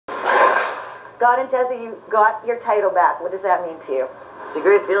Scott and Tessa, you got your title back. What does that mean to you? It's a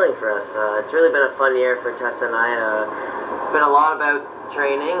great feeling for us. It's really been a fun year for Tessa and I. It's been a lot about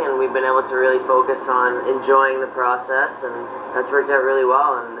training, and we've been able to really focus on enjoying the process, and that's worked out really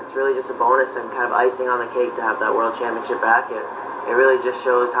well, and it's really just a bonus and kind of icing on the cake to have that World Championship back. It really just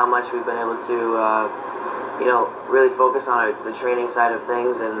shows how much we've been able to really focus on the training side of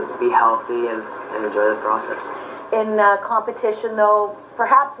things and be healthy and enjoy the process. In competition, though,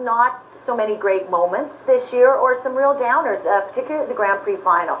 perhaps not so many great moments this year, or some real downers, particularly at the Grand Prix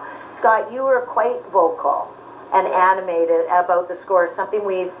final. Scott, you were quite vocal and animated about the score, something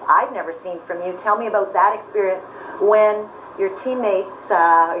I've never seen from you. Tell me about that experience when your teammates,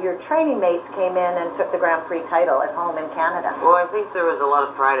 your training mates came in and took the Grand Prix title at home in Canada. Well, I think there was a lot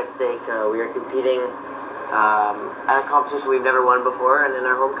of pride at stake. We were competing at a competition we've never won before, and in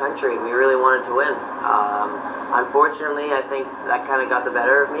our home country. We really wanted to win. Unfortunately, I think that kind of got the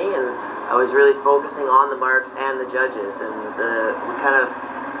better of me, and I was really focusing on the marks and the judges, and we kind of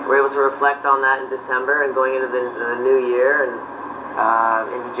were able to reflect on that in December and going into the new year and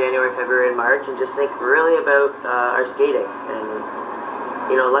into January, February, and March, and just think really about our skating. And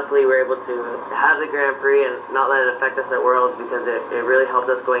luckily we were able to have the Grand Prix and not let it affect us at Worlds, because it really helped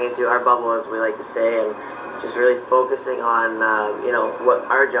us going into our bubble, as we like to say, and just really focusing on what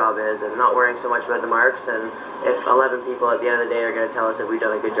our job is and not worrying so much about the marks, and if 11 people at the end of the day are going to tell us if we've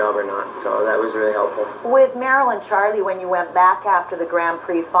done a good job or not. So that was really helpful. With Meryl and Charlie, when you went back after the Grand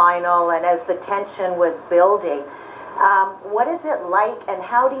Prix final and as the tension was building, what is it like, and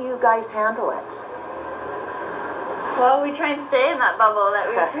how do you guys handle it? Well, we try and stay in that bubble that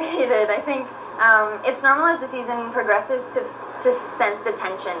we've created. I think it's normal as the season progresses to sense the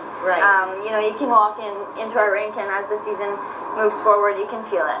tension. Right. You can walk into our rink, and as the season moves forward, you can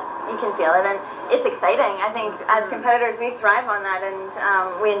feel it. You can feel it, and it's exciting. I think as competitors, we thrive on that, and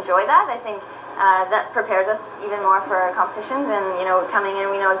we enjoy that. I think that prepares us even more for our competitions, and coming in,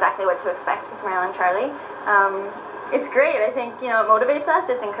 we know exactly what to expect with Meryl and Charlie. It's great. I think it motivates us.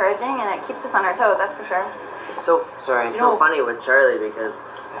 It's encouraging, and it keeps us on our toes. That's for sure. It's so funny with Charlie, because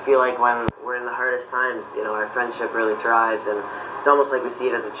I feel like when we're in the hardest times, our friendship really thrives, and it's almost like we see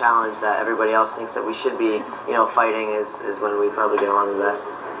it as a challenge that everybody else thinks that we should be, fighting is when we probably get along the best.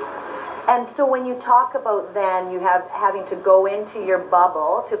 And so when you talk about then having to go into your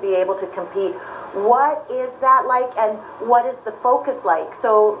bubble to be able to compete, what is that like, and what is the focus like?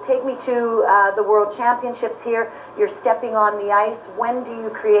 So take me to the World Championships here. You're stepping on the ice. When do you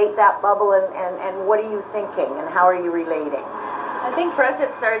create that bubble, and what are you thinking, and how are you relating? I think for us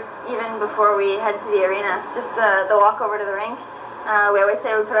it starts even before we head to the arena, just the walk over to the rink. We always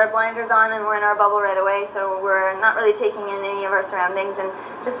say we put our blinders on and we're in our bubble right away, so we're not really taking in any of our surroundings and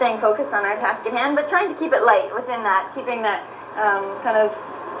just staying focused on our task at hand, but trying to keep it light within that, keeping that kind of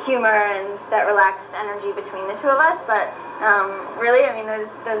humor and that relaxed energy between the two of us. But really, I mean,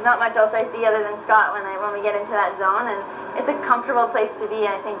 there's not much else I see other than Scott when we get into that zone, and it's a comfortable place to be.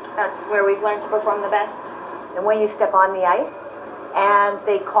 I think that's where we've learned to perform the best. And when you step on the ice and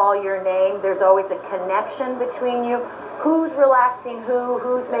they call your name, there's always a connection between you. Who's relaxing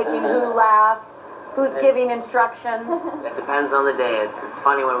who's making who laugh, who's giving instructions? It depends on the day. It's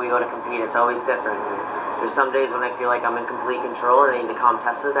funny when we go to compete, it's always different. There's some days when I feel like I'm in complete control and I need to calm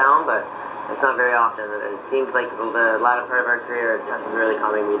Tessa down, but it's not very often. It seems like the latter part of our career, Tessa's really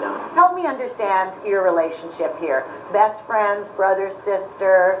calming me down. Help me understand your relationship here. Best friends, brother,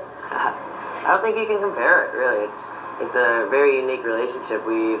 sister? I don't think you can compare it, really. It's a very unique relationship.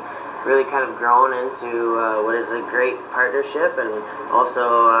 We've really kind of grown into what is a great partnership, and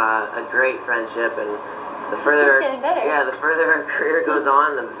also a great friendship. And the further our career goes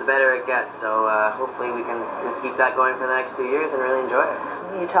on, the better it gets. So hopefully we can just keep that going for the next 2 years and really enjoy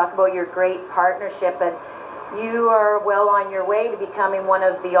it. You talk about your great partnership, and you are well on your way to becoming one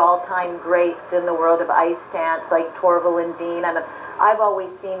of the all-time greats in the world of ice dance, like Torvill and Dean. And I've always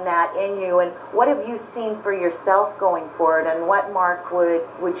seen that in you. And what have you seen for yourself going forward, and what mark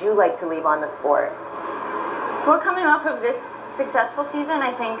would you like to leave on the sport? Well, coming off of this successful season,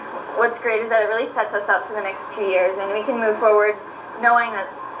 I think what's great is that it really sets us up for the next 2 years, and we can move forward knowing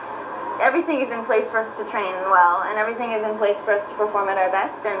that everything is in place for us to train well, and everything is in place for us to perform at our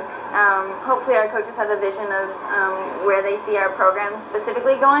best. And hopefully our coaches have a vision of where they see our program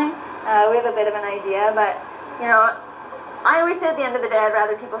specifically going. We have a bit of an idea, but I always say at the end of the day, I'd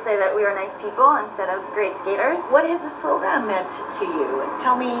rather people say that we are nice people instead of great skaters. What has this program meant to you?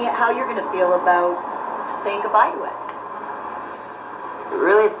 Tell me how you're going to feel about saying goodbye to it.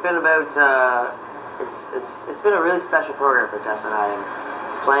 Really, it's been about it's been a really special program for Tessa and I. And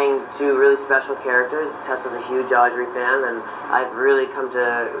playing two really special characters. Tessa's a huge Audrey fan, and I've really come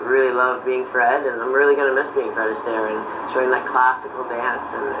to really love being Fred, and I'm really going to miss being Fred Astaire and showing that classical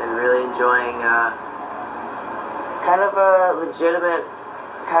dance and really enjoying kind of a legitimate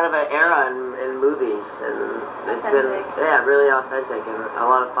kind of an era in movies, and it's been really authentic and a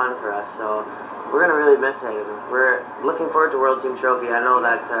lot of fun for us. So we're gonna really miss it. We're looking forward to World Team Trophy. I know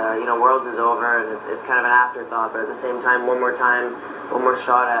that Worlds is over and it's kind of an afterthought, but at the same time, one more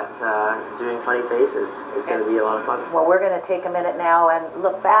shot at doing funny faces is going to be a lot of fun. Well, we're going to take a minute now and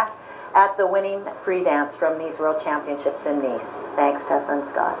look back at the winning free dance from these World Championships in Nice. Thanks, Tessa and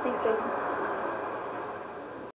Scott. Thanks, Tracy.